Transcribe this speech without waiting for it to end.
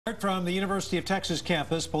From the University of Texas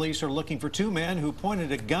campus, police are looking for two men who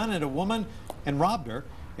pointed a gun at a woman and robbed her.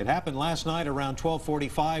 It happened last night around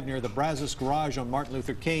 12:45 near the Brazos Garage on Martin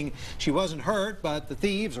Luther King. She wasn't hurt, but the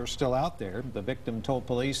thieves are still out there. The victim told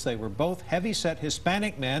police they were both heavy-set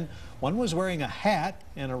Hispanic men. One was wearing a hat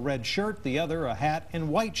and a red shirt, the other a hat and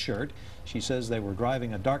white shirt. She says they were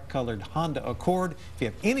driving a dark-colored Honda Accord. If you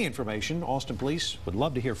have any information, Austin police would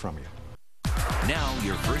love to hear from you. Now,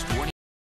 your first warning.